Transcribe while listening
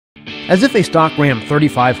As if a stock Ram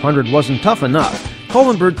 3500 wasn't tough enough,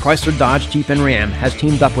 Burd Chrysler Dodge Jeep and Ram has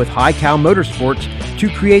teamed up with High Cow Motorsports to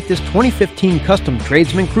create this 2015 custom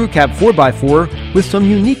Tradesman Crew Cab 4x4 with some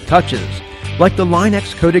unique touches, like the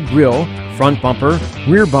Line-X coated grille, front bumper,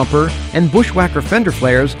 rear bumper, and bushwhacker fender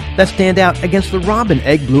flares that stand out against the robin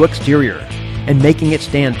egg blue exterior. And making it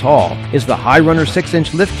stand tall is the High Runner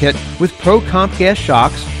 6-inch lift kit with Pro Comp gas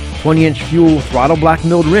shocks, 20-inch fuel throttle black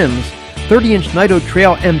milled rims, 30-inch Nitro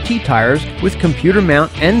Trail MT tires with computer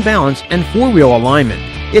mount and balance and 4-wheel alignment.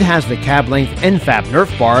 It has the cab length NFAP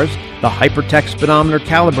Nerf bars, the Hypertech speedometer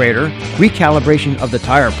calibrator, recalibration of the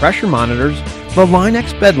tire pressure monitors, the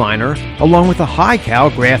Line-X bed liner, along with the High Cow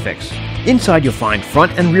graphics. Inside you'll find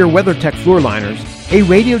front and rear WeatherTech floor liners, a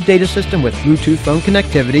radio data system with Bluetooth phone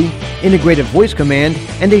connectivity, integrated voice command,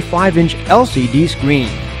 and a 5-inch LCD screen.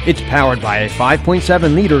 It's powered by a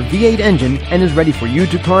 5.7-liter V8 engine and is ready for you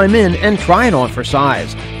to climb in and try it on for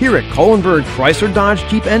size. Here at Burd Chrysler Dodge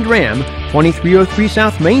Jeep and Ram, 2303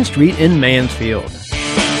 South Main Street in Mansfield.